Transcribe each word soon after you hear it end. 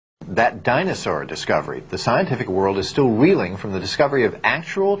that dinosaur discovery. The scientific world is still reeling from the discovery of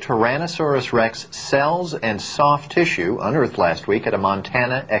actual Tyrannosaurus rex cells and soft tissue unearthed last week at a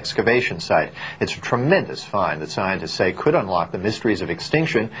Montana excavation site. It's a tremendous find that scientists say could unlock the mysteries of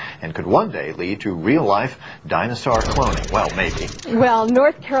extinction and could one day lead to real-life dinosaur cloning. Well, maybe. Well,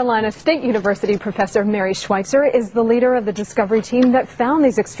 North Carolina State University professor Higby Schweitzer is the leader of the discovery team that found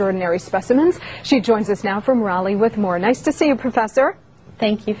these extraordinary specimens. She joins us now from Raleigh with more. Nice to see you, Professor.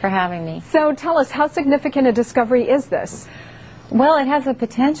 Thank you for having me. So tell us, how significant a discovery is this? Well, it has the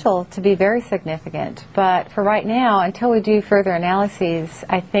potential to be very significant, but for right now, until we do further analyses,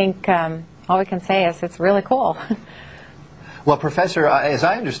 I think all we can say is it's really cool. Well, Professor, as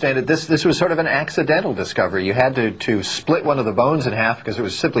I understand it, this was sort of an accidental discovery. You had to split one of the bones in half because it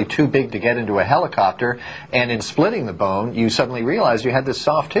was simply too big to get into a helicopter, and in splitting the bone, you suddenly realized you had this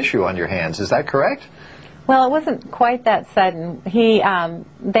soft tissue on your hands. Is that correct? Well, it wasn't quite that sudden.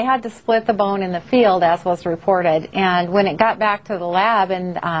 They had to split the bone in the field, as was reported, and when it got back to the lab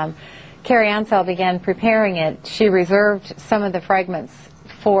and Carrie Ansell began preparing it, she reserved some of the fragments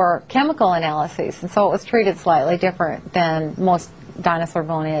for chemical analyses, and so it was treated slightly different than most dinosaur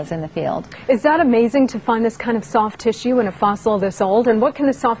bone is in the field. Is that amazing to find this kind of soft tissue in a fossil this old, and what can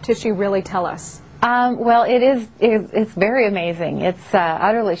the soft tissue really tell us? Well, it's very amazing. It's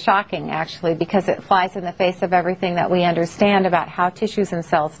utterly shocking, actually, because it flies in the face of everything that we understand about how tissues and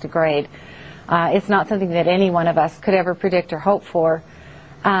cells degrade. It's not something that any one of us could ever predict or hope for.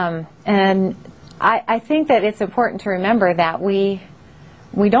 And I think that it's important to remember that we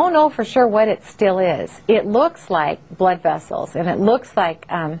don't know for sure what it still is. It looks like blood vessels, and it looks like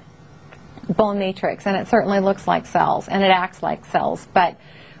bone matrix, and it certainly looks like cells, and it acts like cells, but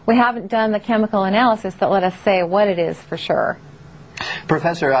we haven't done the chemical analysis that let us say what it is for sure.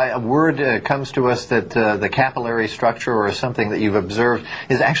 Professor, a word comes to us that the capillary structure or something that you've observed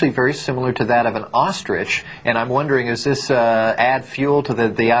is actually very similar to that of an ostrich, and I'm wondering, does this add fuel to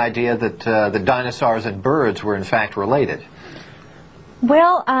the idea that the dinosaurs and birds were in fact related?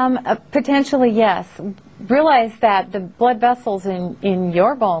 Well, potentially yes. Realize that the blood vessels in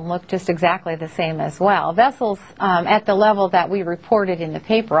your bone look just exactly the same as well. Vessels at the level that we reported in the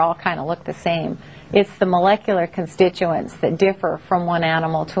paper all kind of look the same. It's the molecular constituents that differ from one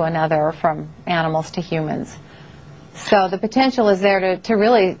animal to another, or from animals to humans. So the potential is there to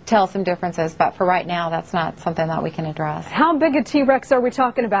really tell some differences, but for right now that's not something that we can address. How big a T-Rex are we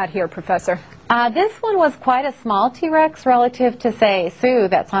talking about here, Professor? This one was quite a small T-Rex relative to, say, Sue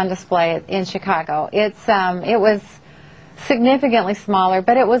that's on display in Chicago. It was significantly smaller,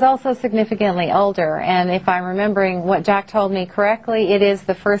 but it was also significantly older. And if I'm remembering what Jack told me correctly, it is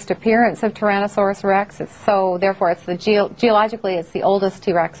the first appearance of Tyrannosaurus rex. So therefore, it's geologically, it's the oldest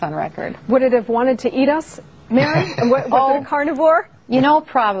T-Rex on record. Would it have wanted to eat us, Mary? Was it a carnivore? You know,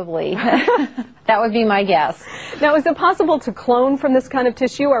 probably. That would be my guess. Now, is it possible to clone from this kind of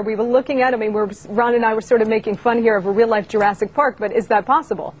tissue? Are we looking at, Ron and I were sort of making fun here of a real-life Jurassic Park, but is that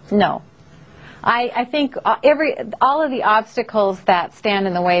possible? No. I think all of the obstacles that stand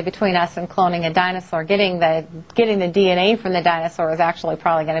in the way between us and cloning a dinosaur, getting the DNA from the dinosaur is actually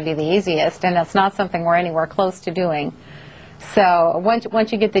probably going to be the easiest, and that's not something we're anywhere close to doing. So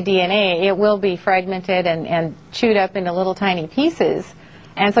once you get the DNA, it will be fragmented and chewed up into little tiny pieces.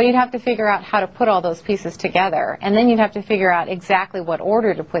 And so you'd have to figure out how to put all those pieces together. And then you'd have to figure out exactly what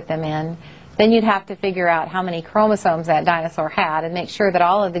order to put them in. Then you'd have to figure out how many chromosomes that dinosaur had and make sure that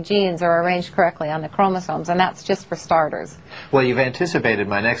all of the genes are arranged correctly on the chromosomes. And that's just for starters. Well, you've anticipated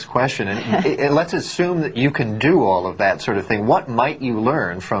my next question. And let's assume that you can do all of that sort of thing. What might you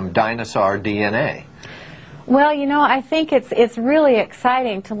learn from dinosaur DNA? Well, you know, I think it's really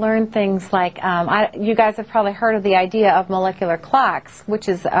exciting to learn things like, you guys have probably heard of the idea of molecular clocks, which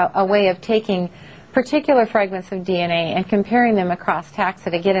is a way of taking particular fragments of DNA and comparing them across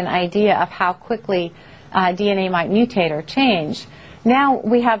taxa to get an idea of how quickly DNA might mutate or change. Now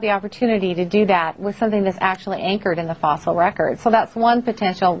we have the opportunity to do that with something that's actually anchored in the fossil record. So that's one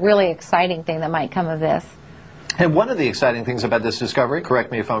potential really exciting thing that might come of this. And one of the exciting things about this discovery,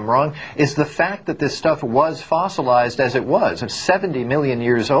 correct me if I'm wrong, is the fact that this stuff was fossilized as it was. It's 70 million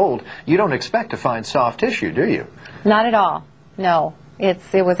years old. You don't expect to find soft tissue, do you? Not at all. No. It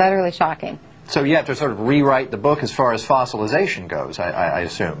was utterly shocking. So you have to sort of rewrite the book as far as fossilization goes, I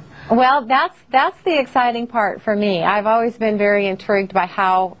assume. Well, that's the exciting part for me. I've always been very intrigued by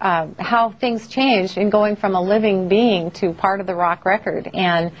how things change in going from a living being to part of the rock record.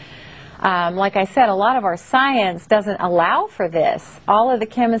 And like I said, a lot of our science doesn't allow for this. All of the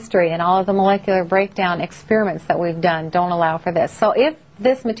chemistry and all of the molecular breakdown experiments that we've done don't allow for this. So if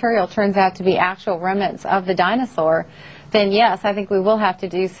this material turns out to be actual remnants of the dinosaur, then yes, I think we will have to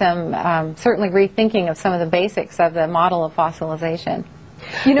do some, certainly rethinking of some of the basics of the model of fossilization.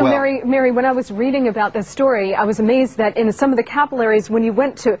 You know, Well, Mary, when I was reading about this story, I was amazed that in some of the capillaries, when you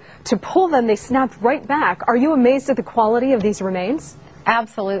went to pull them, they snapped right back. Are you amazed at the quality of these remains?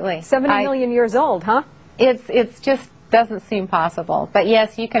 Absolutely. 70 million years old, huh? It's just doesn't seem possible. But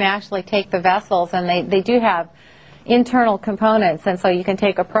yes, you can actually take the vessels, and they do have internal components, and so you can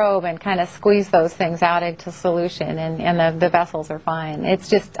take a probe and kind of squeeze those things out into solution, and the vessels are fine. It's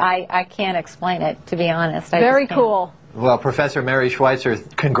just, I can't explain it, to be honest. Very cool. Well, Professor Mary Schweitzer,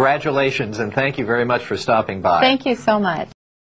 congratulations, and thank you very much for stopping by. Thank you so much.